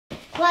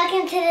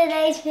Welcome to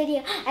today's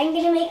video. I'm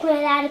gonna make my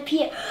dad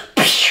appear.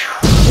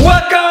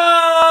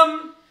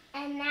 Welcome!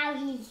 And now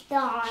he's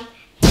gone.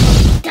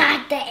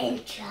 Start the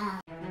intro.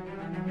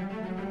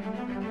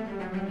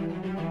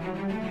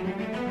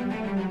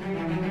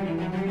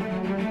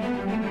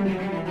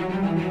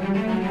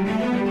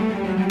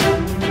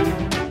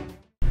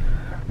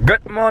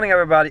 Good morning,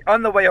 everybody.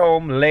 On the way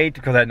home, late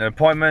because I had an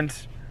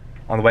appointment.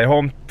 On the way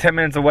home, 10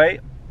 minutes away,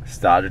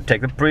 started to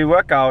take the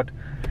pre-workout.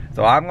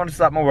 So I'm gonna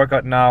start my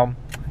workout now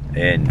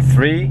in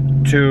 3,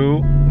 2,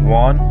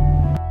 1.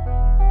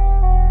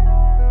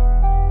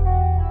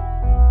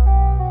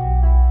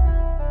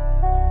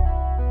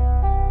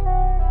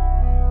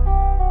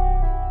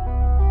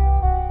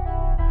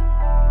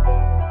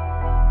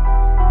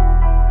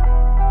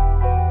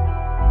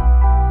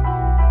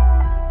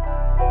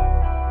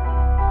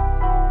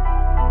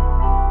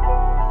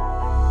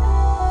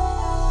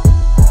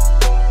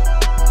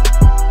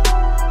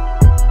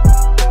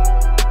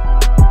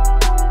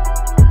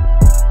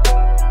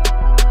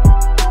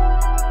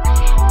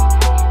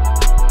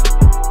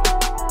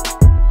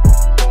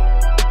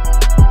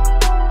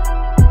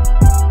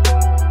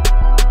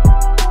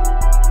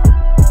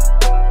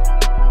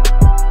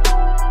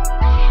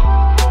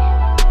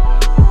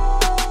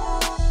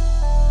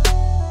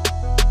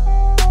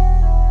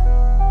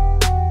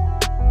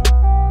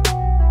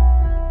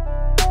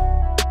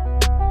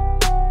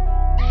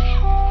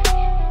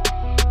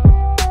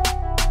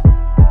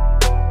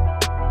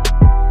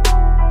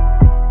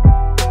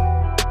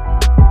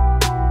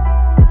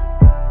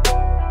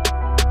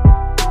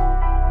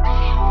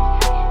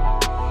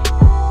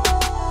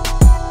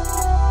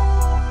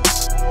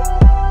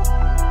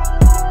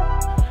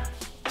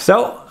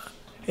 So,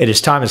 it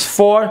is time is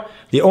 4.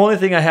 The only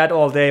thing I had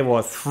all day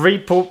was 3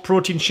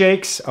 protein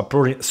shakes, a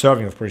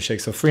serving of protein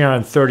shakes, so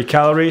 330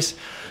 calories.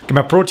 Get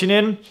my protein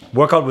in,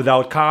 workout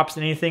without carbs,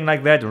 anything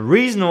like that. The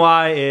reason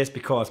why is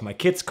because my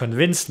kids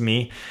convinced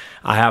me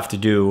I have to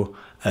do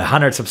a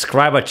 100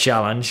 subscriber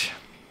challenge.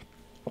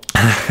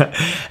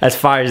 As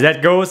far as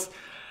that goes,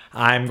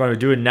 I'm going to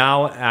do it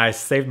now. I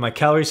saved my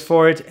calories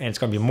for it, and it's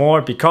going to be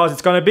more because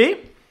it's going to be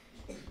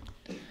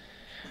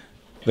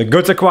the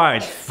goods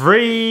acquired,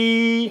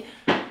 3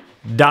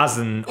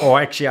 dozen, or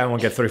actually I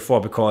won't get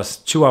 34 because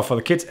 2 are for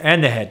the kids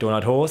and the head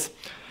donut holes.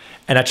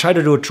 And I tried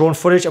to do a drone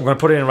footage. I'm gonna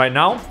put it in right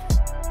now.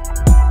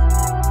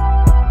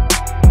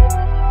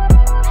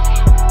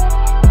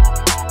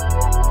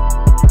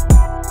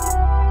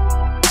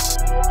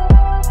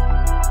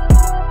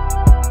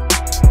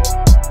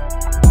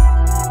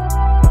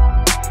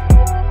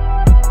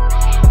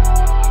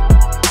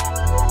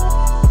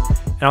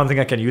 I don't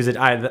think I can use it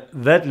either.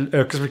 That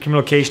Krispy Kreme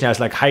location has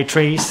like high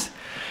trays,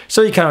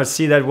 so you cannot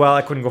see that well.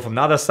 I couldn't go from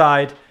the other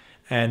side,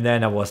 and then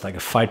there was like a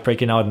fight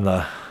breaking out in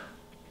the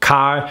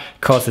car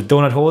because the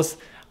donut holes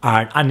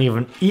are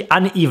an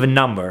uneven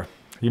number.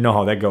 You know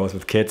how that goes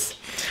with kids.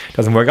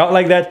 Doesn't work out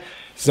like that.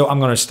 So I'm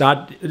gonna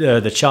start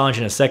the challenge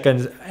in a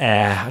second.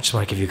 I just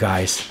want to give you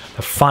guys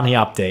a funny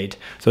update.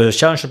 So the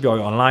challenge should be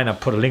online. I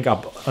put a link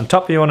up on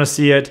top if you want to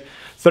see it.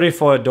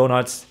 34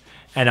 donuts,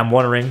 and I'm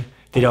wondering,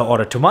 did I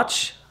order too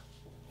much?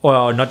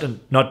 Or not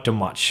too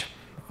much,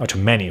 or too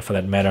many for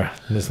that matter.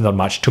 There's not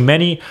much. Too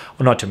many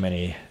or not too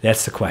many?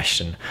 That's the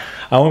question.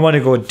 I only want to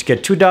go to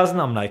get 2 dozen.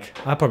 I'm like,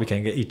 I probably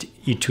can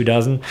eat 2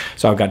 dozen.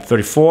 So I've got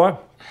 34.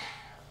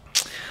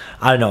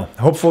 I don't know.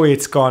 Hopefully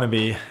it's gonna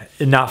be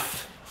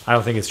enough. I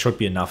don't think it should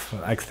be enough,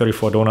 like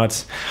 34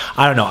 donuts.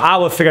 I don't know. I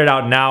will figure it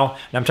out now.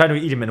 And I'm trying to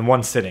eat them in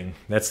 1 sitting.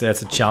 That's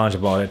a challenge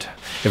about it.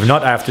 If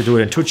not, I have to do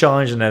it in 2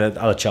 challenges, and then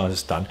the other challenge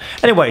is done.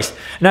 Anyways,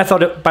 and I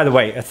thought, by the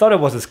way, I thought it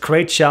was this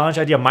great challenge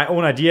idea, my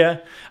own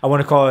idea. I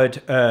want to call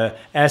it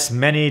as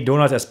many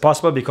donuts as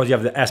possible because you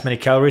have as mmany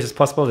calories as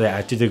possible.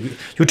 I did a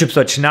YouTube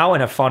search now,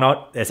 and I found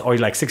out it's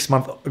already like 6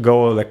 months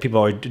ago. Like people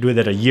already doing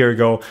that a year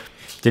ago.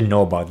 Didn't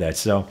know about that.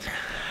 So.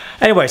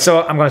 Anyway,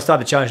 so I'm gonna start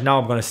the challenge now.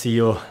 I'm gonna see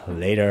you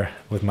later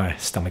with my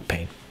stomach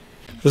pain.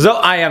 So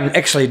I am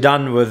actually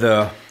done with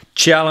the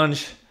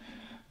challenge.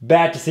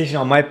 Bad decision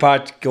on my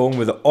part going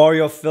with the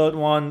Oreo filled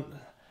one.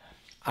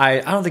 I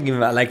don't think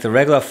even I like the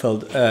regular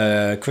filled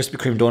Krispy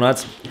Kreme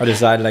donuts. I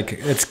decided like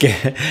let's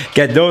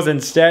get those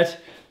instead.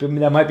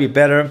 That might be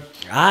better.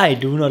 I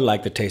do not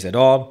like the taste at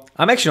all.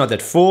 I'm actually not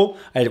that full.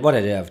 What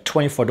did I have?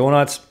 24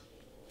 donuts.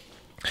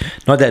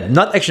 Not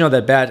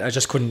that bad. I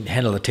just couldn't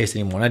handle the taste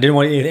anymore. And I didn't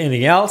want to eat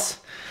anything else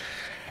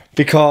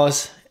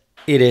because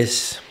it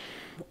is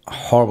a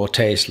horrible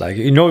taste. Like,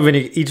 you know, when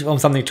you eat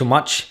something too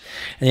much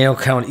and you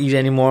can't eat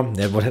anymore,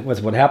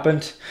 that's what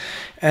happened.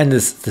 And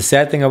the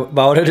sad thing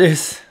about it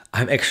is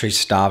I'm actually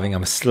starving.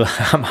 I'm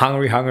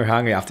hungry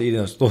after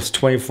eating those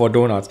 24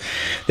 donuts.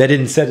 That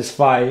didn't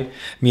satisfy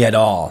me at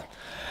all.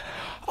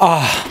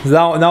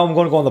 Now I'm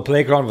going to go on the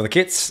playground with the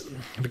kids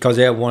because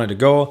they wanted to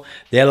go.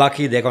 They're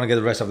lucky. They're going to get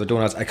the rest of the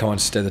donuts. I can't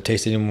stand the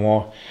taste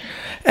anymore.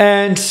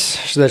 And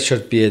so that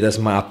should be it. That's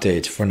my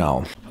update for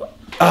now.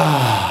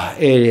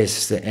 It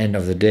is the end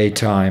of the day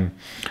time.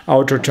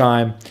 Outro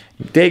time.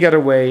 They got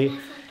away.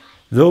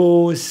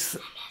 Those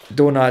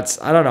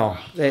donuts, I don't know.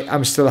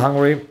 I'm still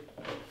hungry.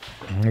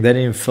 They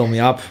didn't even fill me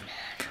up.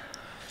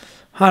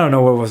 I don't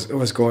know what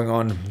was going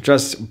on.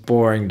 Just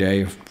boring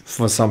day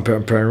for some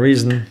apparent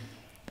reason.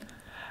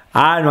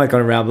 I'm not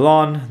gonna ramble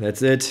on.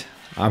 That's it.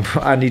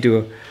 I need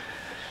to.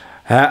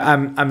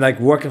 I'm like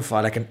working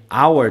for like an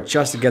hour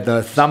just to get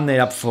the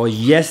thumbnail up for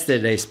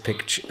yesterday's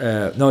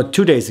picture. No,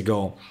 2 days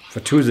ago. For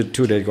two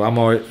days ago. I'm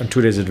already on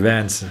 2 days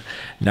advance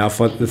now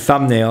for the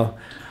thumbnail.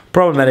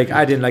 Problematic.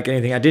 I didn't like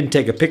anything. I didn't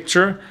take a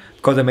picture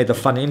because I made the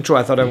fun intro.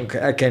 I thought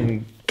I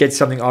can get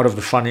something out of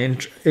the fun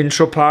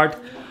intro part,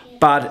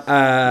 but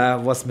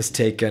was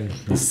mistaken.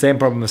 The same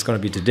problem is going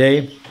to be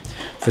today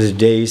for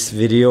today's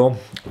video.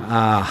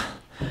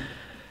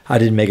 I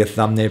didn't make a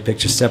thumbnail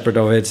picture separate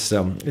of it,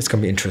 so it's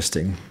going to be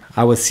interesting.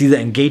 I will see the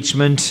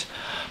engagement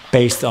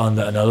based on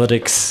the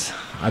analytics.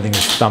 I think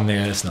this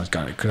thumbnail is not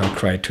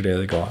great 2 days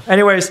ago.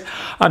 Anyways,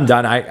 I'm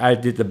done. I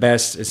did the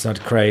best. It's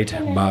not great,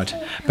 but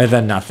better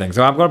than nothing.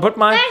 So I'm going to put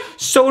my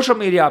social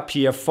media up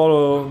here.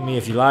 Follow me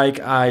if you like.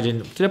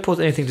 Did I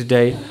post anything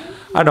today?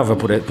 I don't know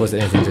if I posted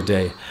anything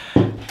today.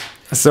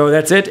 So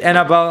that's it.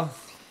 Annabelle,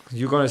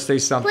 you're going to say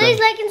something. Please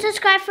like and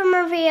subscribe for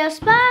more videos.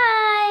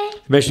 Bye.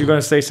 Besh, you're going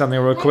to say something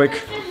real quick.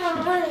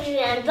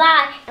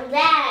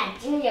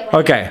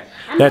 Okay.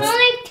 I'm going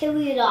to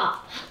kill it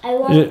off. I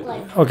won't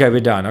like. Okay, we're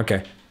done.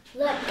 Okay.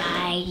 Look,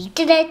 guys.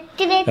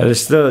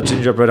 There's still a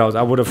gingerbread house.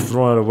 I would have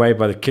thrown it away,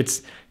 but the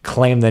kids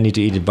claim they need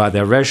to eat it, but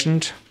they're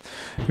rationed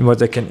in what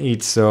they can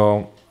eat.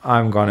 So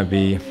I'm going to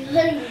be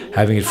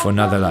having it for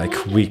another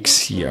like weeks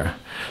here.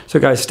 So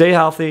guys, stay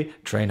healthy,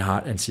 train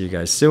hard, and see you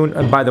guys soon.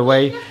 And by the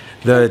way,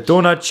 the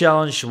donut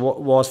challenge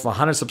was for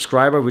 100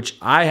 subscribers, which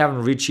I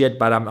haven't reached yet,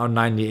 but I'm on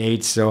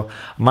 98, so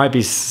might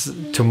be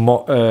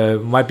tomorrow,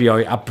 might be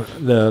already up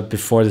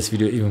before this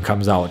video even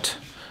comes out.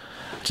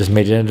 Just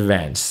made it in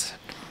advance.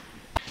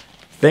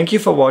 Thank you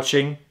for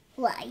watching.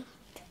 Like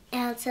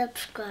and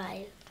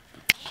subscribe.